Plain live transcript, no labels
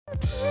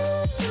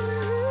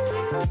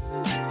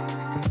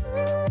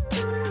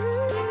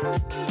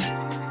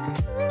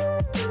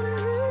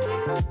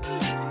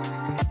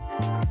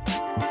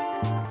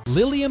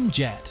Lilium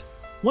Jet.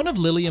 One of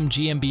Lilium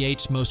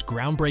GmbH's most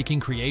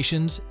groundbreaking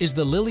creations is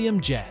the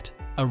Lilium Jet,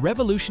 a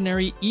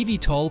revolutionary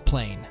eVTOL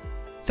plane.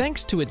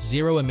 Thanks to its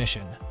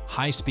zero-emission,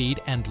 high-speed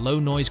and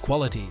low-noise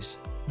qualities,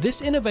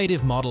 this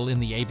innovative model in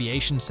the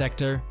aviation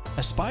sector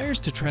aspires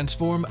to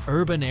transform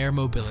urban air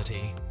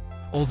mobility.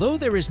 Although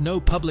there is no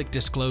public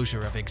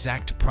disclosure of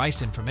exact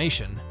price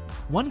information,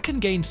 one can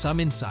gain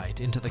some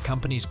insight into the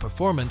company's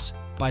performance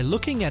by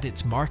looking at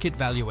its market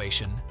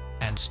valuation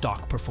and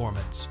stock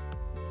performance.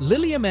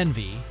 Lilium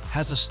NV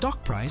has a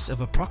stock price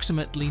of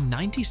approximately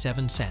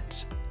 97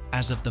 cents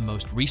as of the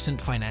most recent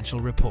financial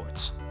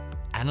reports.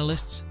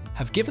 Analysts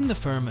have given the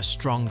firm a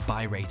strong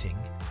buy rating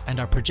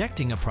and are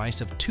projecting a price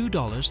of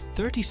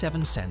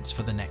 $2.37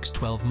 for the next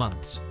 12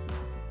 months.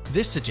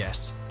 This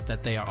suggests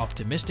that they are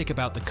optimistic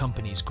about the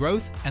company's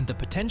growth and the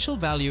potential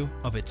value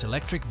of its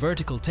electric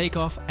vertical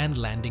takeoff and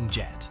landing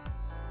jet.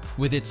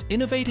 With its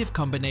innovative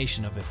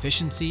combination of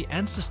efficiency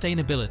and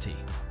sustainability,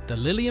 the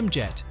Lilium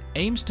Jet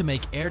aims to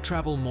make air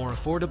travel more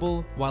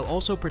affordable while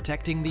also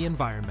protecting the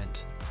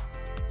environment.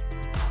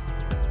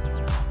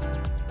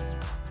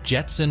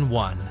 Jetson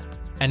ONE.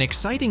 An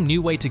exciting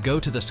new way to go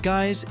to the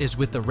skies is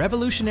with the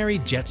revolutionary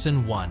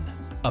Jetson ONE,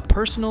 a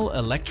personal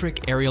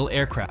electric aerial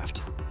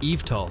aircraft,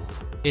 eVTOL.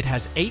 It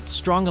has 8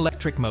 strong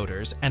electric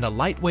motors and a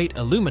lightweight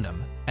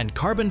aluminum and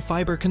carbon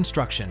fiber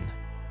construction.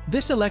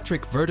 This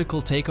electric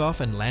vertical takeoff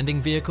and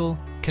landing vehicle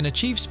can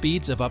achieve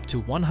speeds of up to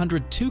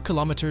 102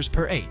 km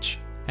per h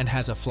and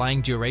has a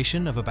flying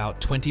duration of about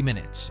 20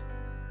 minutes.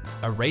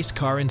 A race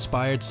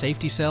car-inspired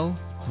safety cell,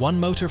 1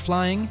 motor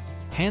flying,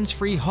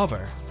 hands-free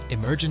hover,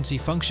 emergency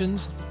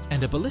functions,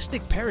 and a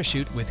ballistic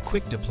parachute with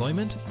quick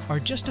deployment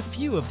are just a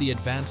few of the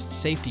advanced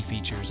safety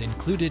features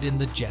included in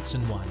the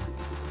Jetson ONE.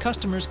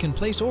 Customers can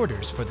place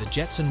orders for the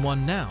Jetson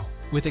ONE now,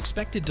 with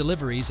expected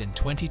deliveries in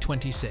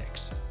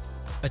 2026.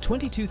 A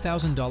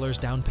 $22,000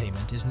 down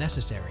payment is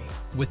necessary,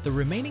 with the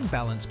remaining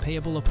balance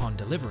payable upon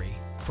delivery,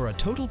 for a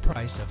total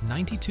price of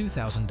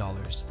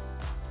 $92,000.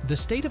 The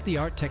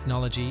state-of-the-art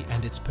technology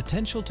and its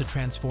potential to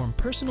transform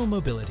personal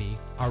mobility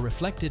are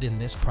reflected in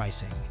this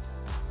pricing.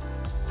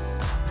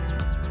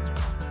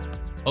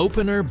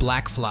 Opener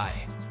BlackFly.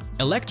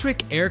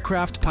 Electric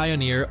aircraft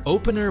pioneer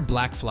Opener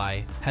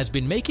BlackFly has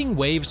been making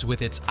waves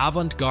with its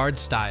avant-garde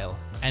style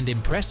and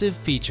impressive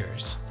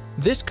features.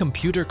 This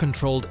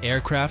computer-controlled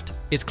aircraft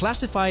is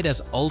classified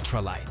as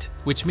ultralight,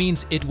 which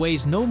means it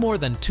weighs no more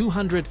than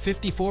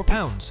 254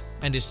 pounds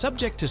and is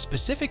subject to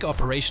specific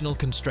operational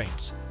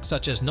constraints,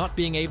 such as not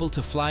being able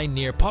to fly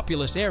near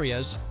populous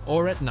areas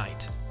or at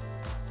night.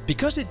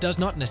 Because it does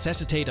not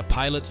necessitate a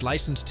pilot's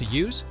license to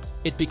use,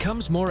 it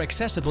becomes more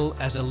accessible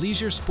as a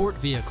leisure sport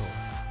vehicle.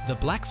 The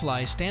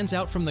BlackFly stands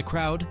out from the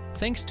crowd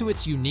thanks to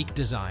its unique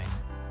design,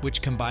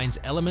 which combines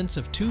elements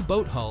of 2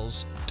 boat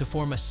hulls to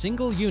form a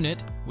single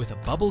unit with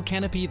a bubble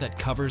canopy that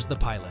covers the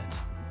pilot.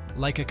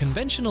 Like a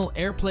conventional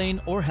airplane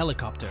or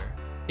helicopter,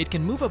 it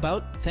can move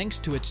about thanks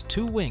to its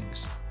 2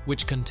 wings,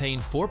 which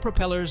contain 4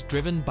 propellers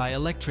driven by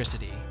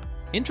electricity.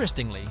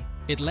 Interestingly,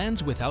 it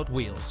lands without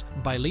wheels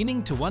by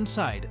leaning to one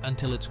side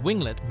until its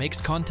winglet makes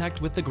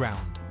contact with the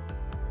ground.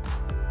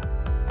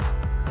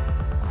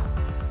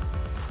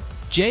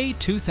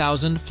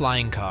 J2000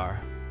 Flying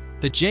Car.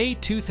 The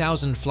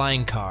J2000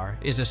 Flying Car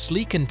is a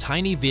sleek and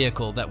tiny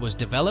vehicle that was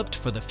developed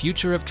for the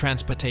future of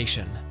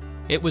transportation.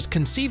 It was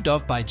conceived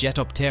of by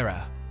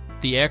Jetoptera.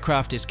 The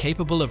aircraft is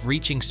capable of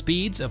reaching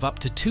speeds of up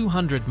to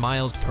 200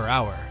 miles per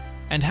hour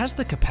and has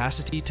the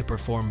capacity to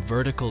perform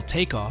vertical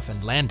takeoff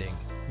and landing,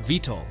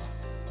 VTOL.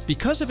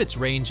 Because of its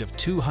range of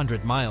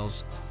 200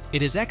 miles,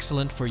 it is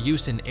excellent for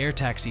use in air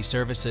taxi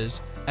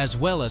services as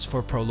well as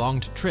for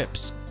prolonged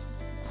trips.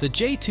 The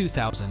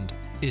J2000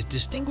 is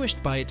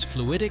distinguished by its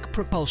fluidic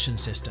propulsion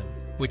system,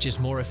 which is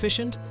more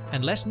efficient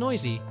and less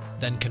noisy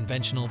than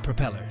conventional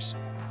propellers.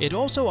 It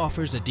also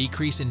offers a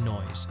decrease in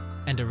noise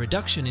and a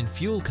reduction in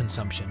fuel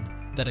consumption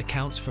that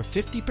accounts for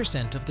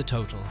 50% of the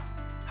total.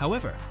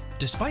 However,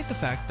 despite the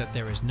fact that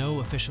there is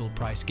no official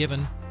price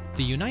given,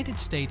 the United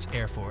States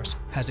Air Force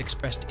has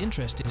expressed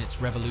interest in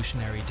its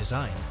revolutionary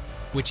design,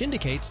 which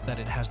indicates that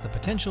it has the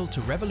potential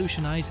to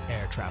revolutionize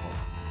air travel.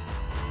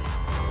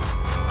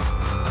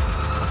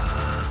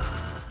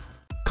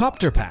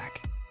 CopterPack.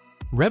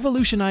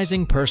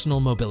 Revolutionizing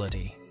personal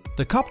mobility.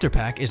 The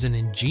CopterPack is an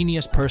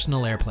ingenious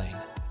personal airplane.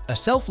 A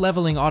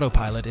self-leveling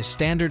autopilot is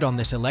standard on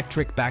this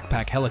electric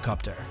backpack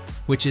helicopter,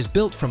 which is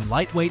built from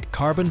lightweight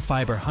carbon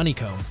fiber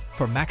honeycomb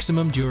for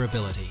maximum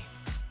durability.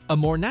 A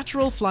more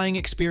natural flying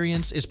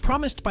experience is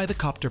promised by the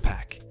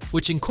CopterPack,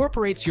 which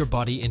incorporates your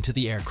body into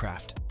the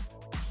aircraft.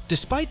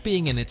 Despite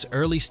being in its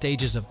early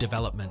stages of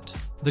development,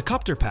 the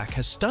CopterPack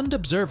has stunned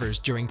observers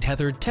during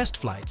tethered test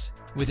flights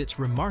with its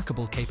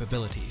remarkable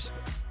capabilities.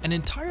 An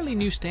entirely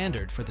new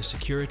standard for the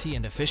security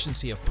and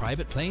efficiency of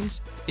private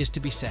planes is to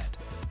be set.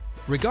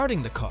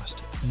 Regarding the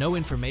cost, no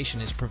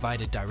information is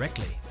provided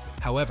directly.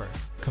 However,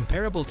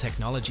 comparable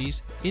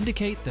technologies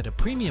indicate that a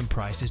premium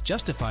price is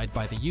justified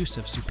by the use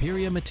of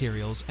superior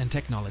materials and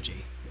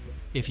technology.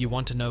 If you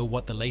want to know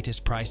what the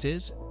latest price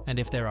is, and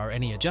if there are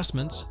any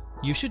adjustments,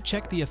 you should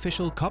check the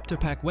official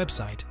CopterPack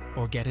website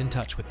or get in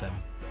touch with them.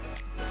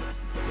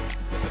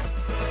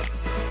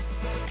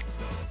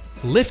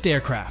 Lift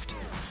aircraft.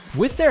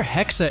 With their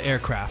Hexa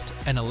aircraft,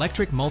 an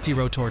electric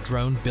multi-rotor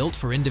drone built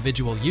for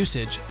individual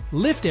usage,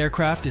 Lift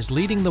aircraft is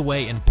leading the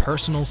way in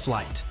personal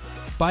flight.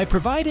 By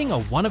providing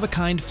a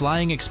one-of-a-kind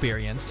flying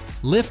experience,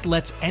 Lift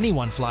lets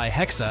anyone fly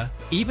Hexa,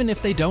 even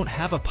if they don't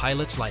have a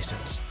pilot's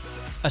license.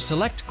 A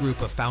select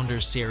group of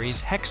Founders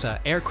Series Hexa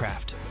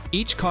aircraft,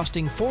 each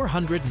costing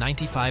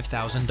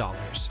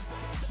 $495,000.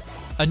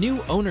 A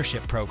new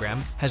ownership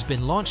program has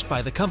been launched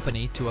by the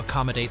company to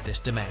accommodate this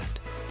demand.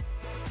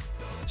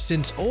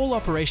 Since all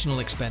operational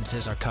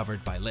expenses are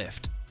covered by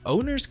Lift,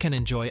 owners can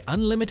enjoy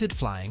unlimited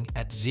flying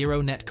at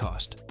zero net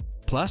cost.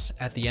 Plus,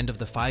 at the end of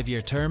the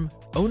 5-year term,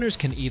 owners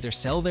can either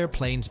sell their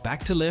planes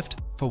back to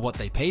Lift for what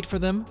they paid for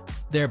them,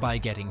 thereby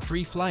getting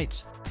free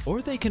flights,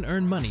 or they can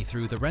earn money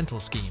through the rental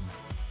scheme.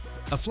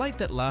 A flight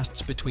that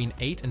lasts between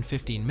 8 and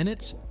 15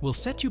 minutes will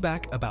set you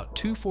back about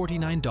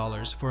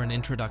 $249 for an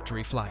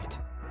introductory flight.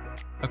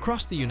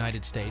 Across the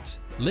United States,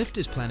 Lift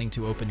is planning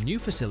to open new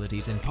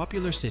facilities in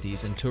popular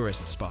cities and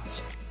tourist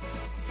spots.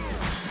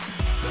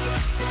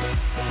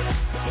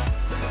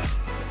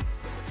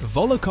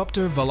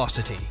 Volocopter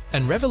VoloCity,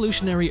 a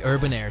revolutionary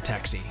urban air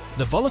taxi.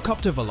 The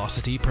Volocopter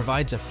VoloCity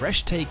provides a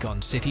fresh take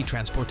on city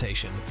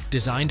transportation,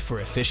 designed for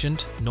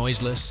efficient,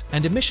 noiseless,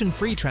 and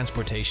emission-free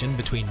transportation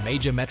between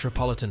major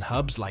metropolitan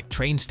hubs like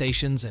train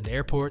stations and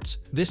airports.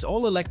 This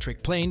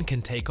all-electric plane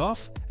can take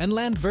off and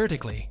land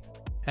vertically.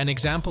 An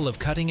example of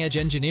cutting-edge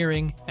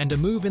engineering and a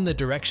move in the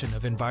direction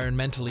of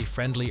environmentally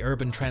friendly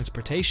urban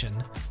transportation,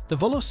 the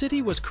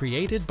VoloCity was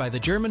created by the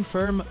German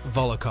firm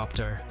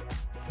Volocopter.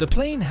 The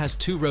plane has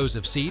 2 rows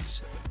of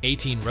seats,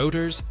 18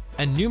 rotors,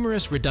 and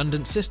numerous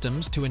redundant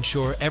systems to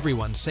ensure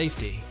everyone's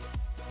safety.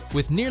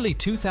 With nearly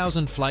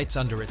 2,000 flights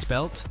under its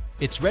belt,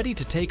 it's ready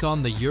to take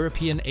on the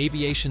European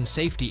Aviation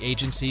Safety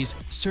Agency's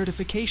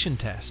certification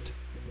test.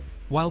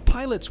 While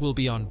pilots will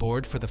be on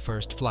board for the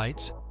first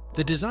flights,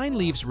 the design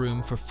leaves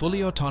room for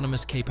fully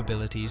autonomous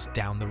capabilities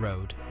down the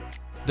road.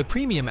 The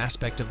premium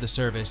aspect of the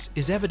service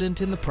is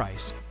evident in the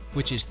price,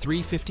 which is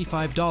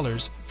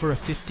 $355 for a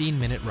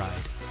 15-minute ride.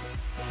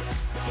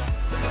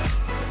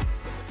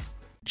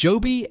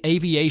 Joby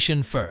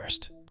Aviation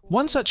first.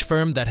 One such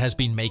firm that has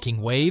been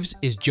making waves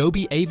is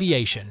Joby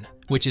Aviation,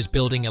 which is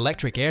building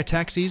electric air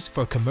taxis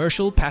for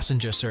commercial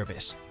passenger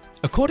service.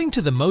 According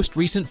to the most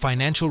recent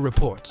financial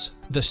reports,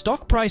 the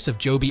stock price of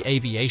Joby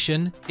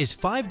Aviation is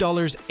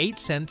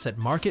 $5.08 at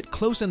market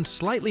close and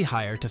slightly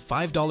higher to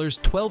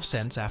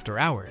 $5.12 after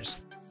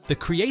hours. The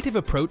creative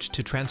approach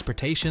to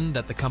transportation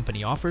that the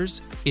company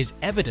offers is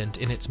evident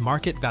in its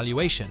market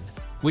valuation,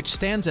 which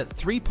stands at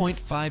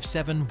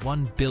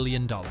 $3.571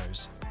 billion.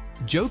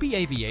 Joby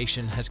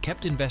Aviation has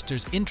kept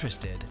investors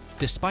interested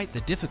despite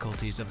the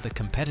difficulties of the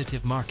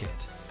competitive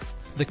market.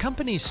 The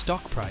company's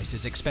stock price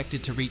is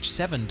expected to reach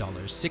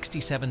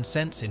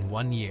 $7.67 in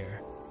 1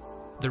 year.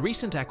 The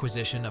recent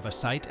acquisition of a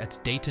site at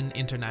Dayton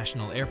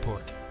International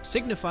Airport,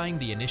 signifying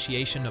the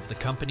initiation of the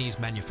company's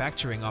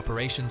manufacturing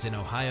operations in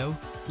Ohio,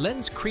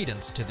 lends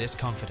credence to this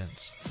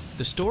confidence.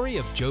 The story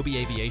of Joby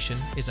Aviation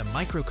is a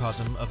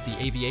microcosm of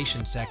the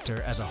aviation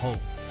sector as a whole,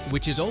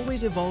 which is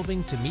always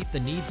evolving to meet the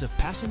needs of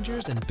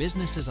passengers and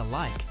businesses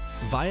alike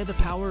via the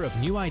power of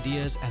new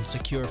ideas and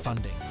secure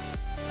funding.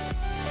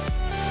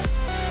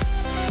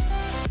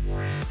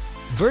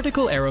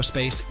 Vertical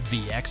Aerospace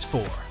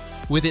VX4.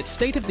 With its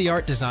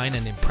state-of-the-art design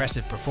and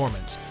impressive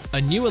performance, a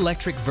new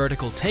electric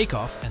vertical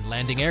takeoff and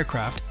landing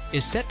aircraft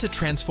is set to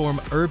transform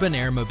urban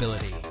air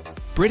mobility.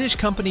 British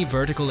company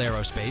Vertical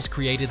Aerospace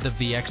created the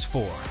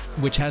VX4,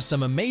 which has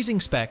some amazing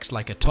specs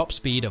like a top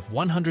speed of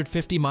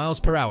 150 miles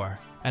per hour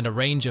and a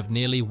range of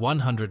nearly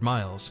 100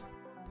 miles.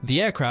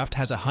 The aircraft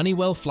has a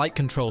Honeywell flight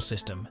control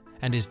system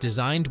and is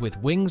designed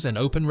with wings and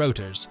open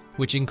rotors,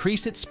 which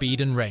increase its speed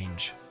and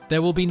range.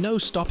 There will be no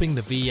stopping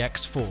the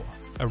VX4,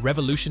 a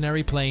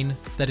revolutionary plane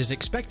that is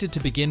expected to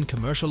begin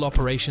commercial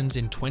operations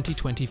in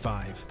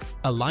 2025.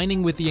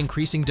 Aligning with the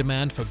increasing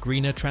demand for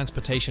greener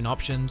transportation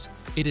options,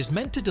 it is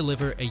meant to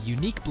deliver a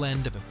unique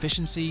blend of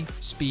efficiency,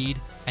 speed,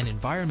 and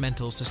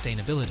environmental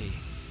sustainability.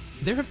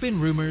 There have been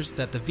rumors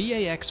that the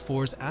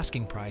VX4's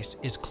asking price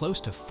is close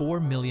to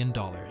 $4 million.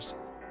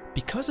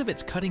 Because of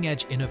its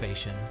cutting-edge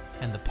innovation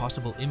and the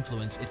possible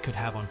influence it could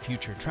have on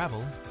future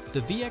travel,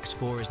 the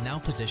VX4 is now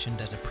positioned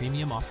as a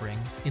premium offering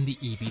in the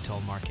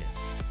eVTOL market.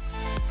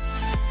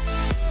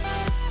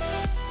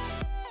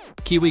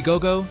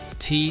 KIWIGOGO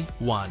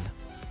T1.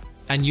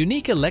 An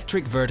unique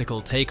electric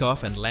vertical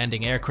takeoff and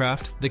landing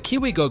aircraft, the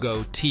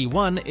KIWIGOGO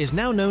T1 is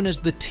now known as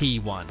the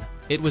T1.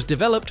 It was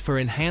developed for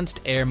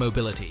enhanced air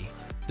mobility.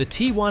 The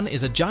T1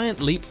 is a giant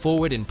leap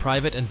forward in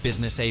private and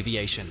business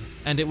aviation,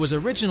 and it was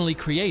originally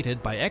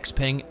created by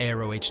XPeng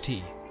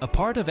AeroHT, a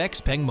part of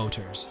XPeng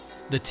Motors.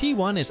 The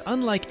T1 is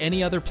unlike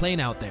any other plane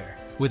out there,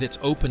 with its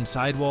open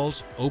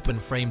sidewalls,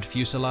 open-framed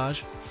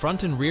fuselage,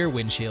 front and rear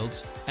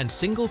windshields, and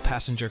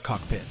single-passenger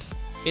cockpit.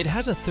 It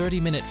has a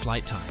 30-minute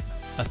flight time,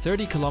 a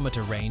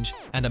 30-kilometer range,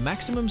 and a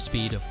maximum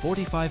speed of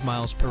 45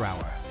 miles per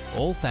hour.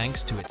 all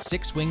thanks to its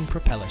 6-wing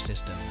propeller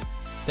system.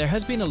 There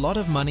has been a lot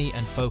of money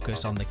and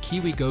focus on the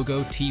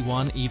KIWIGOGO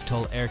T1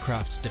 eVTOL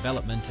aircraft's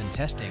development and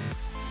testing,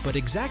 but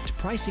exact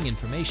pricing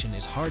information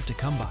is hard to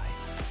come by.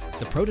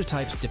 The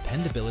prototype's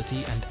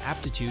dependability and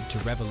aptitude to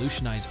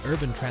revolutionize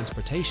urban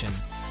transportation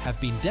have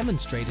been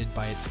demonstrated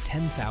by its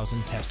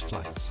 10,000 test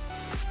flights.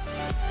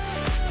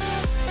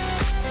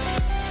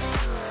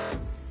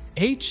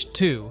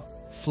 H2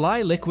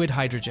 Fly Liquid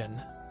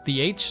Hydrogen.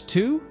 The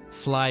H2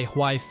 Fly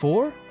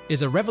Y4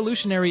 is a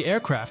revolutionary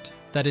aircraft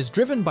that is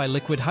driven by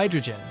liquid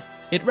hydrogen.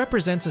 It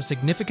represents a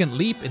significant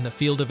leap in the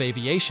field of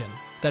aviation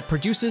that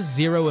produces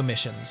zero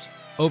emissions.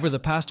 Over the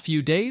past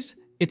few days,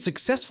 it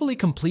successfully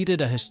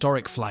completed a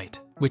historic flight,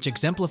 which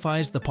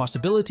exemplifies the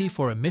possibility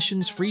for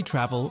emissions-free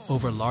travel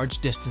over large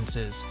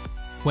distances.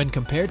 When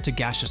compared to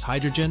gaseous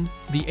hydrogen,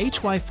 the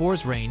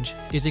HY4's range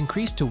is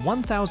increased to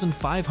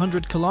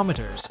 1,500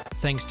 kilometers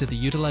thanks to the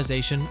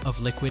utilization of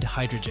liquid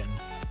hydrogen.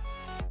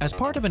 As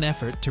part of an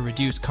effort to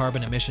reduce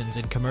carbon emissions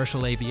in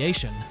commercial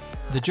aviation,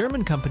 the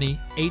German company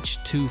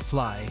H2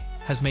 Fly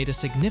has made a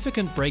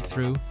significant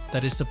breakthrough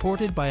that is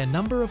supported by a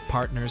number of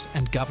partners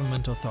and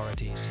government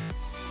authorities.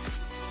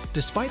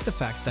 Despite the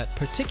fact that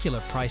particular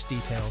price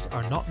details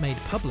are not made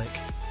public,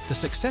 the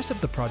success of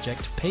the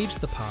project paves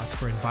the path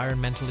for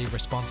environmentally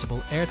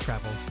responsible air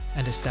travel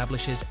and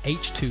establishes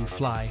H2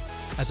 Fly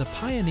as a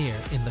pioneer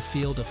in the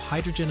field of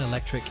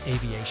hydrogen-electric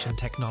aviation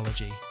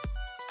technology.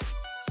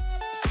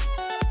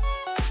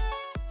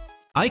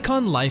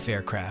 Icon Life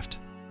Aircraft.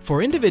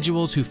 For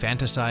individuals who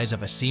fantasize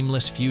of a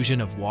seamless fusion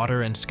of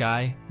water and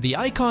sky, the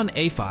Icon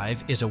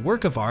A5 is a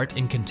work of art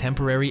in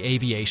contemporary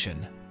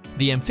aviation.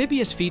 The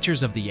amphibious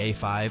features of the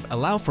A5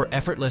 allow for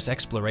effortless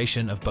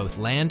exploration of both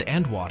land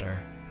and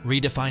water,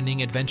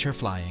 redefining adventure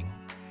flying.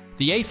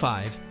 The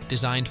A5,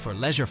 designed for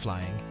leisure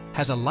flying,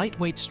 has a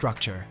lightweight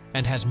structure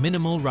and has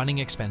minimal running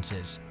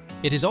expenses.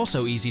 It is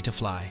also easy to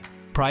fly.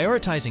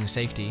 Prioritizing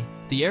safety,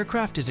 the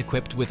aircraft is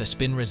equipped with a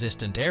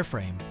spin-resistant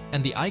airframe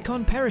and the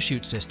Icon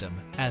parachute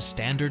system as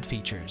standard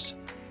features.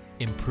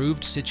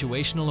 Improved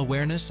situational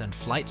awareness and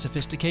flight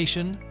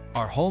sophistication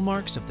are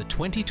hallmarks of the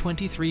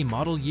 2023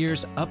 model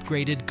year's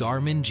upgraded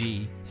Garmin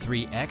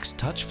G3X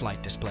touch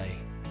flight display.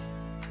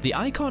 The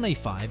Icon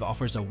A5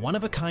 offers a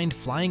one-of-a-kind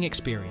flying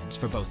experience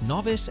for both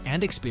novice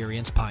and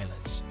experienced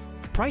pilots.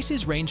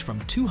 Prices range from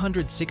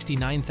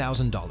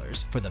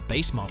 $269,000 for the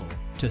base model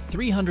to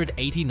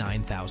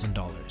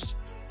 $389,000.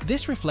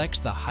 This reflects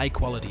the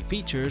high-quality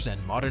features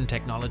and modern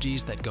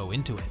technologies that go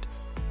into it.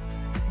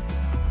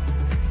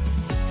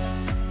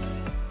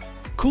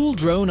 Cool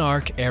drone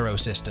Arc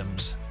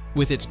Aerosystems.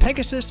 With its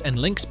Pegasus and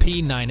Lynx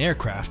P9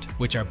 aircraft,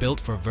 which are built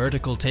for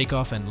vertical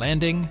takeoff and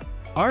landing,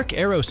 Arc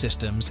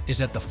Aerosystems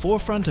is at the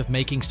forefront of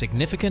making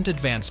significant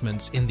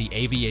advancements in the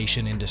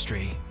aviation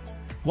industry.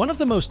 One of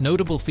the most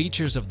notable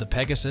features of the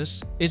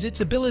Pegasus is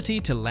its ability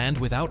to land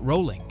without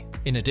rolling,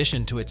 in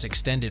addition to its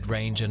extended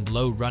range and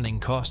low running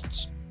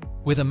costs.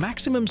 With a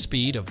maximum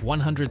speed of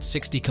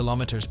 160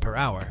 km per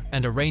hour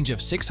and a range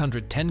of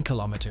 610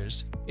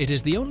 km, it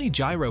is the only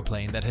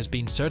gyroplane that has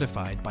been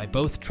certified by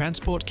both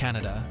Transport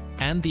Canada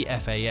and the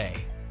FAA.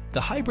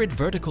 The hybrid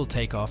vertical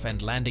takeoff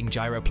and landing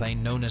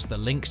gyroplane known as the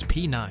Lynx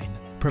P9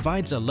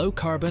 provides a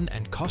low-carbon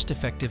and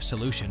cost-effective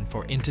solution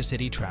for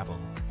intercity travel.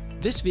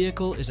 This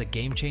vehicle is a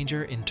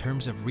game-changer in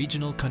terms of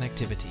regional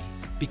connectivity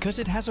because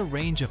it has a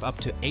range of up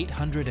to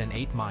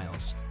 808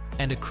 miles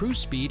and a cruise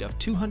speed of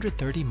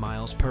 230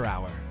 miles per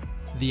hour.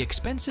 The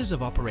expenses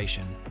of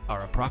operation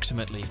are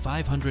approximately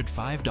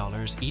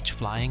 $505 each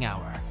flying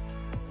hour.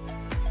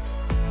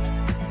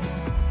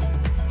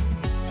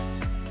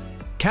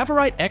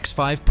 Cavorite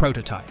X5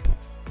 prototype.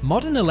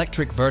 Modern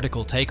electric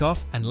vertical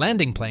takeoff and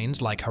landing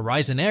planes like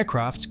Horizon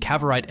Aircraft's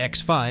Cavorite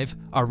X5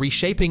 are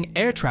reshaping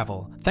air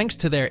travel thanks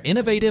to their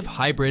innovative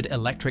hybrid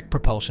electric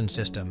propulsion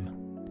system.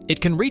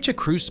 It can reach a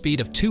cruise speed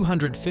of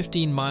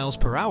 215 miles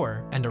per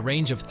hour and a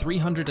range of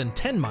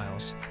 310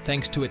 miles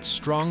thanks to its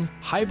strong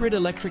hybrid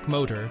electric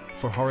motor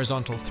for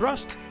horizontal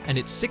thrust and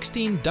its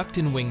 16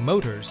 duct-in-wing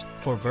motors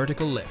for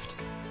vertical lift.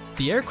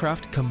 The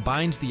aircraft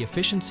combines the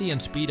efficiency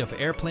and speed of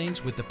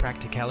airplanes with the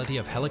practicality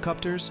of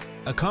helicopters,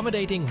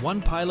 accommodating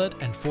 1 pilot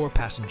and 4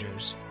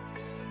 passengers.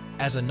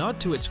 As a nod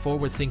to its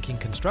forward-thinking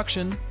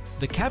construction,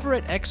 the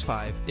Cavorite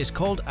X5 is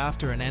called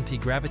after an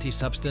anti-gravity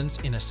substance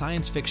in a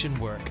science fiction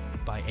work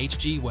by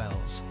H.G.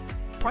 Wells.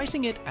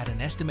 Pricing it at an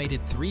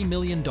estimated $3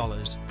 million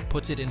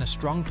puts it in a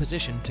strong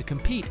position to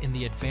compete in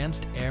the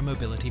advanced air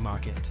mobility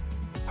market.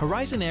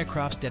 Horizon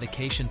Aircraft's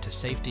dedication to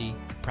safety,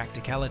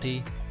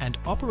 practicality, and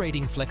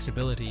operating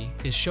flexibility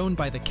is shown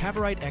by the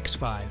Cavorite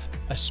X5,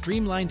 a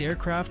streamlined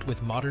aircraft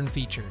with modern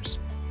features.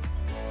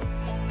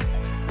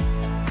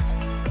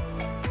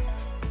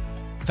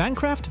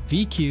 Vanqraft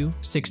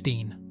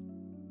VQ16.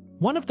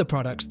 One of the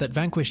products that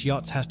Vanquish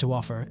Yachts has to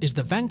offer is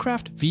the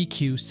Vanqraft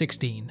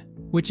VQ16,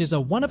 which is a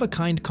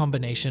one-of-a-kind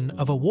combination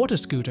of a water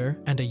scooter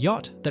and a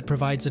yacht that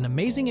provides an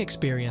amazing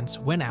experience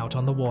when out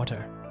on the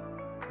water.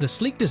 The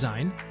sleek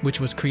design, which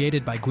was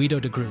created by Guido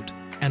de Groot,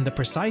 and the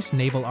precise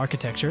naval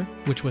architecture,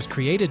 which was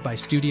created by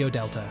Studio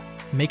Delta,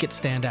 make it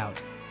stand out.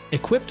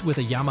 Equipped with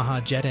a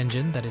Yamaha jet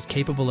engine that is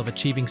capable of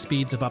achieving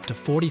speeds of up to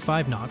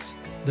 45 knots,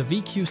 the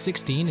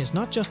VQ16 is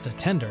not just a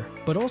tender,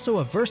 but also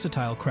a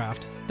versatile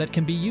craft that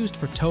can be used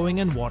for towing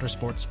and water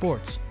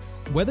sports.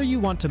 Whether you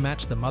want to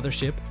match the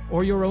mothership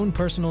or your own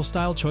personal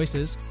style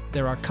choices,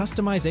 there are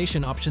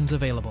customization options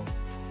available.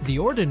 The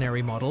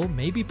ordinary model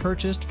may be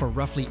purchased for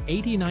roughly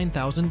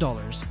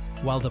 $89,000,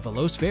 while the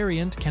Veloce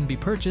variant can be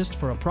purchased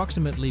for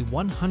approximately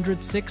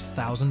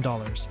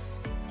 $106,000,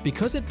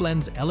 because it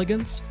blends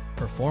elegance,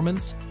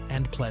 performance,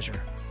 and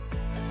pleasure.